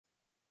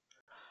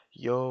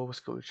Yo, what's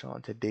good with y'all?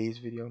 In today's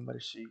video, I'm about to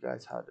show you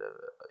guys how to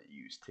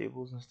use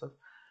tables and stuff.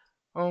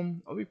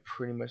 I'll be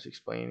pretty much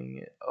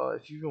explaining it.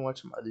 If you've been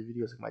watching my other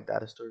videos, like my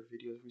DataStore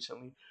videos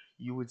recently,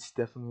 you would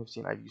definitely have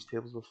seen I've used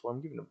tables before. I'm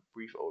giving a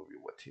brief overview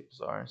of what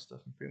tables are and stuff,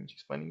 and pretty much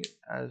explaining it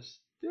as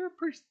they're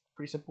pretty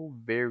simple,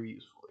 very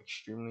useful,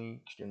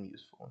 extremely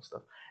useful and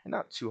stuff, and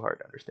not too hard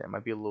to understand.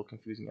 Might be a little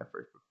confusing at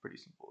first, but pretty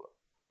simple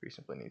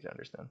and easy to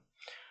understand.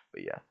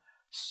 But yeah,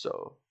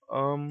 so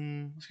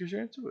let's get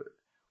straight into it.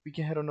 We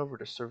can head on over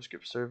to server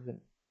script service and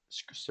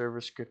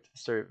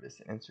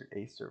insert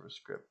a server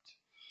script.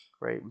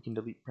 Right, we can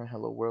delete print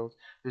hello world.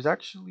 There's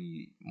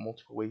actually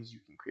multiple ways you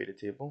can create a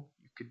table.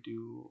 You could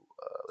do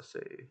let's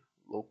say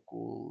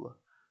local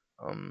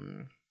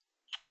um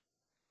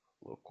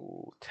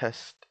local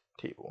test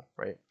table,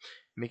 right?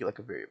 Make it like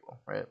a variable,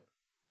 right?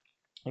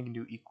 I can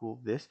do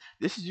equal this.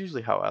 This is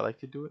usually how I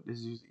like to do it. This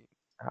is usually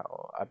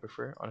how I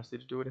prefer, honestly,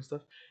 to do it and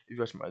stuff. If you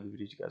watch my other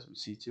videos, you guys would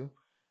see too.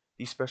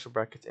 These special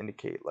brackets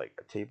indicate like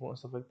a table and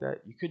stuff like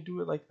that. You could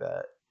do it like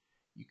that.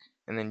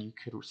 And then you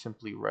could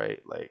simply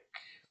write like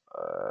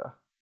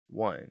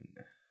 1,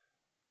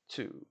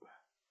 2,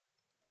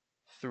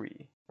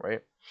 3,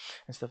 right?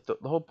 And stuff. The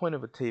whole point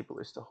of a table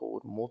is to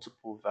hold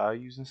multiple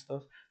values and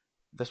stuff.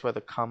 That's why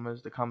the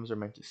commas are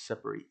meant to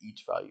separate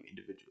each value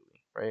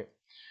individually, right?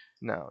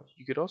 Now,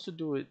 you could also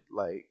do it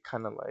like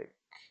kind of like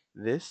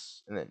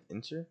this and then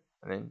enter,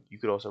 and then you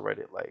could also write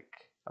it like,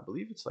 I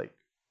believe it's like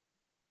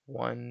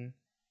 1,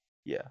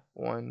 yeah,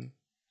 1,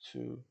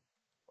 2,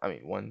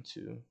 1,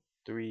 2,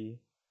 3,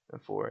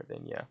 and 4,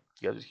 then yeah,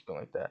 you guys just keep going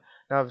like that.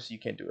 Now, obviously, you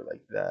can't do it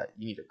like that.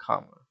 You need a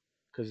comma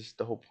because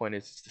the whole point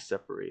is to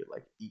separate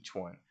like each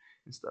one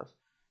and stuff,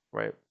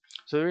 right?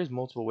 So there is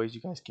multiple ways you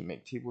guys can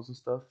make tables and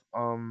stuff.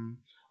 I'll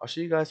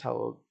show you guys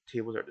how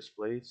tables are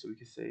displayed. So we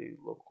can say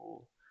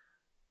local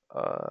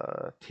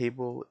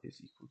table is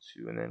equal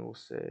to, and then we'll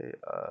say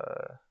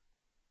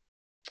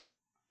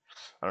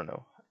I don't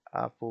know,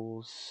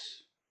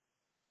 apples,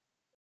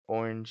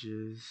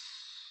 oranges,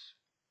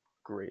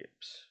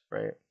 grapes,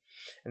 right?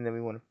 And then we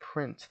want to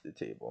print the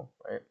table,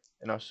 right?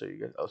 And I'll show you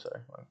guys. Oh,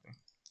 sorry, wrong thing.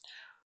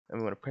 And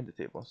we want to print the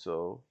table.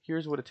 So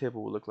here's what a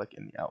table will look like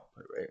in the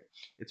output, right?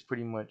 It's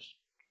pretty much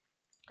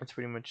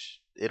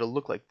it'll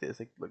look like this,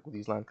 like with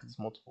these lines, because it's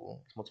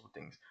multiple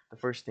things. The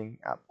first thing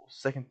apples,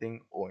 second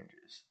thing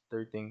oranges,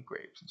 third thing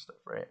grapes and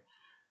stuff, right?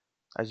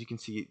 As you can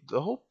see,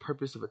 the whole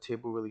purpose of a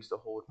table really is to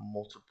hold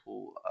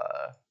multiple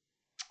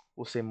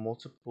we'll say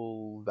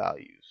multiple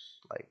values,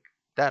 like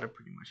data,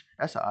 pretty much.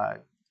 That's how I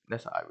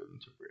really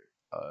interpret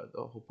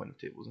the whole point of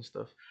tables and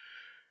stuff.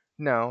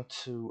 Now,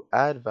 to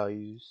add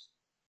values,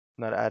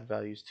 not add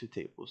values to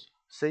tables,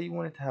 say you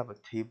wanted to have a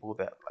table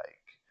that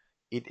like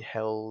it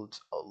held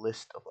a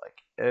list of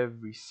like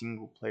every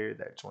single player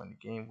that joined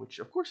the game, which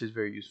of course is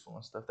very useful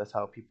and stuff. That's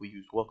how people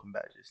use welcome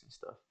badges and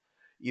stuff.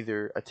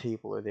 Either a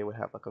table, or they would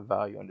have like a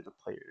value under the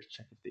player to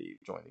check if they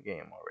joined the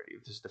game already,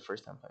 if this is the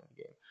first time playing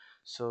the game.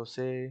 So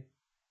say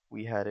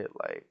we had it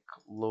like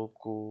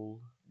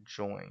local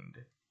joined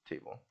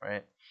table,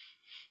 right?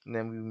 And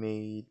then we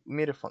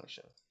made a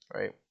function,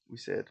 right? We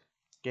said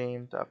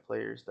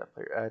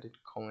game.Players.PlayerAdded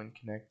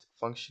connect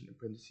function in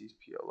parentheses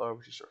plr,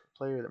 which is short for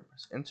player, then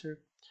press enter,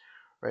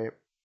 right?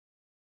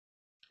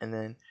 And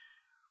then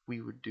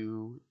we would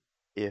do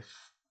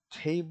if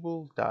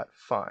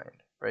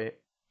table.find, right?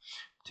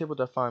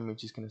 Table.find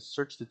means he's going to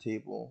search the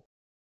table,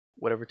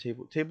 whatever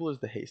table is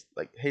the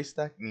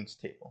haystack means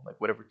table, like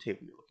whatever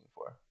table you're looking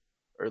for,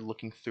 or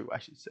looking through, I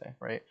should say,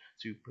 right?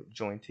 So you put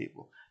join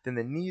table. Then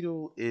the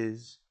needle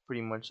is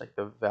pretty much like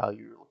the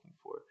value you're looking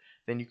for.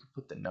 Then you could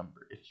put the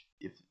number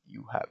if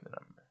you have the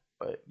number,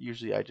 but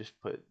usually I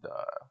just put the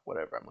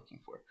whatever I'm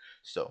looking for.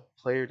 So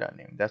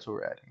plr.Name, that's what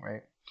we're adding,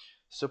 right?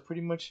 So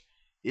pretty much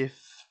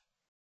if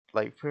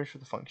pretty much for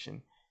the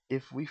function,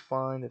 if we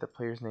find that the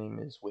player's name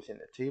is within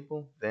the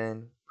table,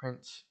 then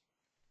print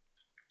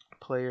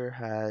player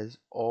has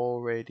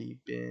already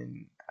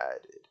been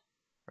added,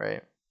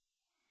 right?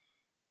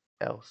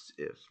 Else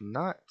if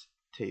not,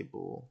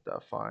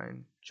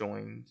 table.find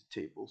joins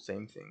table,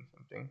 same thing,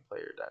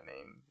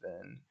 player.name,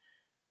 then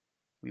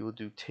we will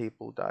do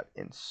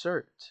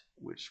table.insert,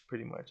 which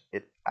pretty much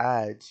it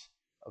adds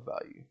a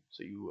value.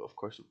 So you of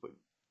course will put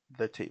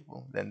the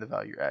table, then the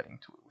value you're adding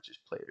to it, which is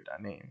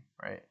player.name,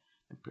 right?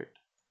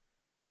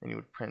 And you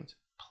would print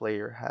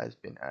player has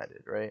been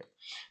added, right?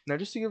 Now,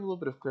 just to give a little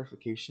bit of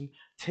clarification,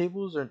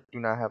 tables do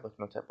not have like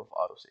no type of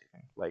auto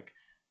saving. Like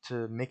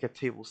to make a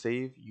table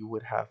save, you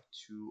would have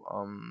to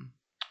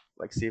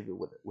like save it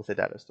with a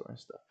data store and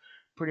stuff.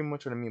 Pretty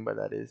much what I mean by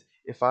that is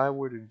if I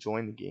were to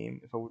join the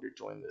game, if I were to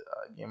join the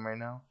game right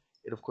now,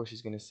 it of course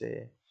is gonna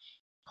say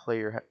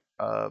player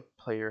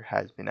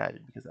has been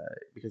added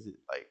because it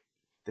like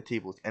the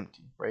table is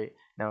empty, right?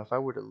 Now if I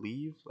were to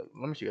leave, like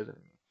let me show you guys what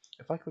I mean.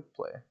 If I click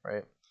play,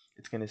 right,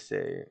 it's gonna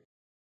say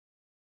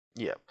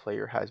yeah,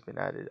 player has been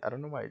added. I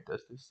don't know why it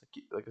does this.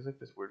 Like it's like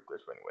this weird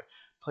glitch, but anyway,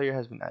 player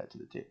has been added to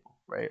the table,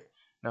 right?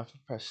 Now if I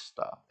press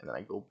stop and then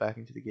I go back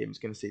into the game, it's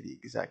gonna say the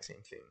exact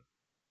same thing.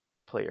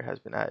 Player has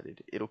been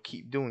added. It'll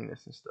keep doing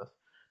this and stuff.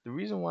 The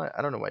reason why,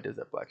 I don't know why it does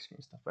that black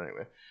screen stuff, but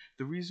anyway,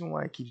 the reason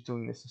why it keeps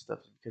doing this and stuff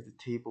is because the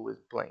table is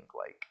blank.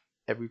 Like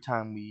every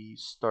time we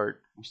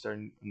start a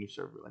new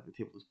server, like the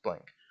table is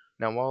blank.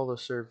 Now while the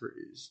server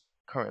is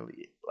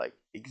currently like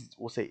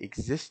we'll say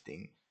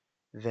existing,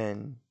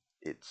 then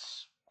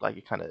it's like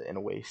it kind of in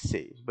a way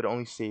saves, but it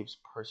only saves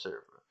per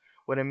server.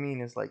 What I mean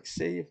is like,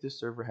 say if this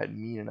server had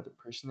me and another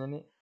person in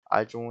it,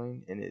 I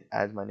join and it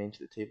adds my name to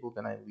the table,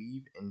 then I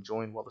leave and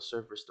join while the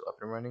server is still up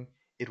and running,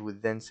 it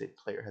would then say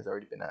player has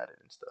already been added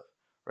and stuff,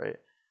 right?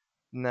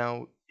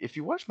 Now, if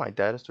you watch my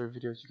data store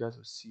videos, you guys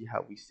will see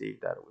how we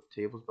save data with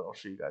tables, but I'll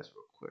show you guys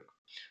real quick.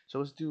 So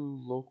let's do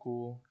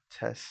local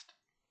test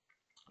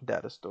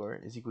data store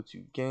is equal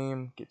to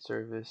game get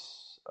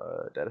service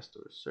data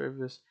store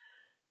service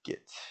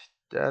get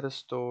data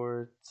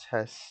store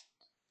test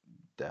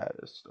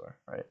data store,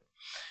 right?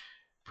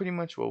 Pretty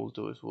much what we'll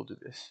do is we'll do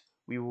this.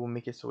 We will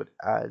make it so it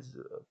adds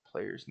a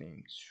player's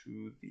name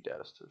to the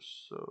data store.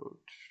 So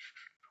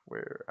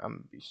where I'm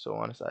gonna be so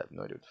honest, I have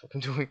no idea what the fuck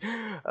I'm doing.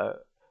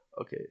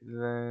 Okay,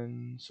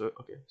 then so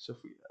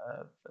if we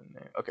add the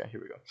name, okay,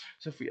 here we go.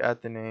 So if we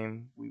add the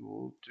name, we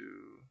will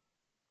do.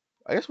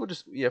 I guess we'll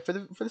just for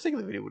the sake of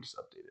the video, we'll just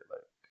update it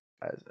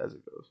like as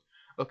it goes.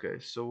 Okay,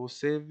 so we'll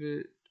save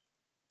it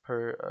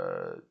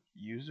per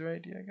user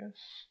ID, I guess.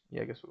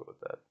 Yeah, I guess we'll go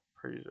with that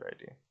per user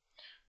ID.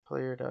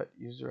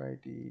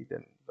 Plr.UserId,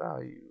 then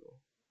value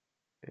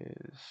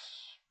is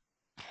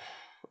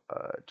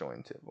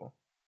JoinedTable.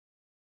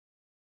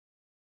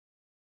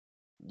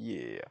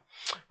 Yeah,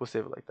 we'll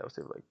save it like that. We'll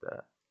save it like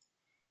that.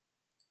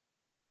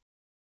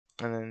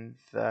 And then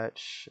that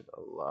should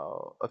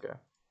allow. Okay,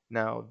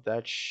 now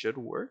that should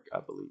work. I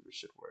believe it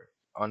should work.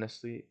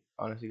 Honestly,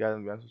 guys, I'm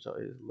gonna be honest with y'all.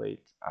 It is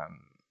late.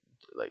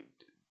 Like,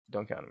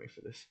 don't count on me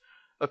for this.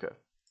 Okay,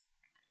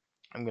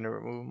 I'm gonna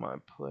remove my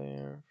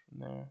player from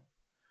there.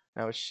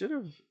 Now it should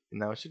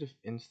have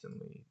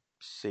instantly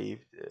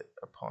saved it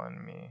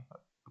upon me.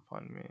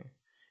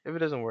 If it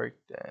doesn't work,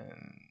 then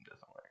it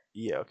doesn't work.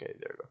 Yeah, okay,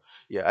 there we go.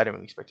 Yeah, I didn't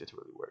really expect it to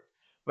really work.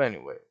 But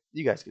anyway,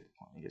 you guys get the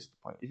point. You guys get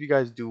the point. If you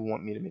guys do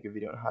want me to make a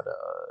video on how to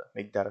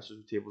make data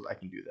source tables, I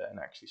can do that and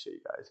actually show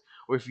you guys.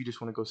 Or if you just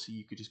want to go see,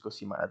 you could just go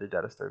see my other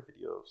data store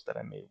videos that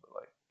I made with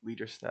like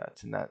leader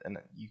stats and that, and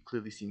you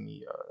clearly see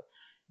me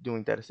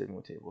doing data saving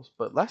with tables.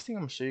 But last thing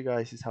I'm gonna show you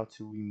guys is how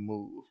to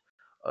remove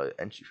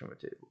entry from a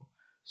table.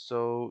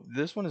 So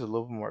this one is a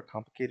little bit more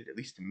complicated. At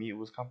least to me, it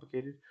was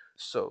complicated.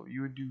 So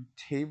you would do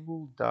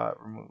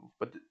table.remove,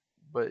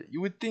 but you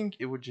would think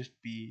it would just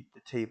be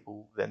the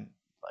table, then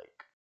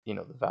like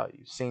the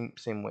value,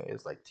 same way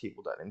as like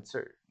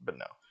table.insert. But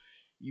no,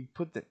 you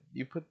put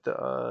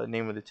the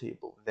name of the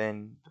table,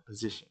 then the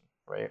position,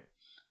 right?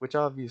 Which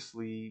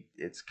obviously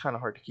it's kind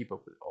of hard to keep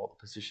up with all the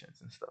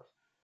positions and stuff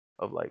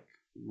of like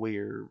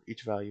where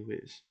each value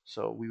is.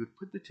 So we would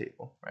put the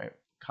table, right,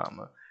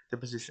 comma, the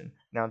position.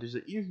 Now there's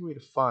an easy way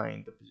to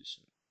find the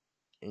position,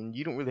 and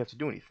you don't really have to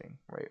do anything,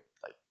 right?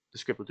 Like the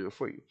script will do it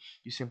for you.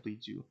 You simply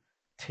do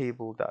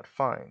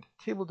table.find.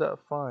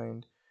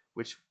 Table.find,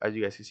 which as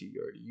you guys can see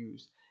you already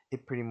used,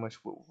 it pretty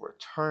much will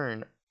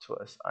return to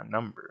us a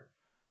number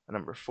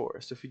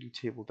 4. So if we do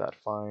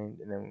table.find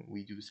and then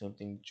we do the same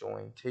thing,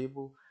 join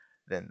table,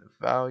 then the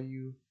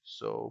value,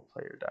 so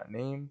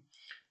plr.Name,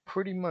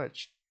 pretty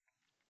much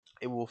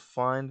it will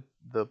find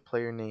the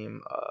player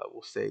name,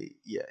 we'll say,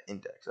 yeah,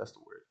 index, that's the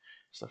word,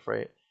 stuff,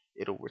 right?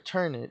 It'll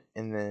return it,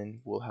 and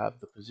then we'll have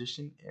the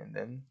position, and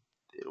then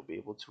it'll be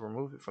able to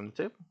remove it from the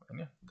table. And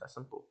yeah, that's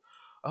simple.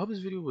 I hope this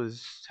video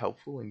was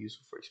helpful and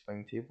useful for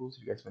explaining tables.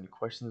 If you guys have any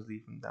questions,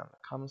 leave them down in the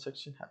comment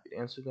section. Happy to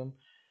answer them.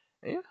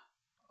 And yeah,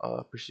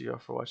 appreciate y'all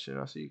for watching,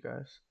 and I'll see you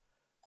guys.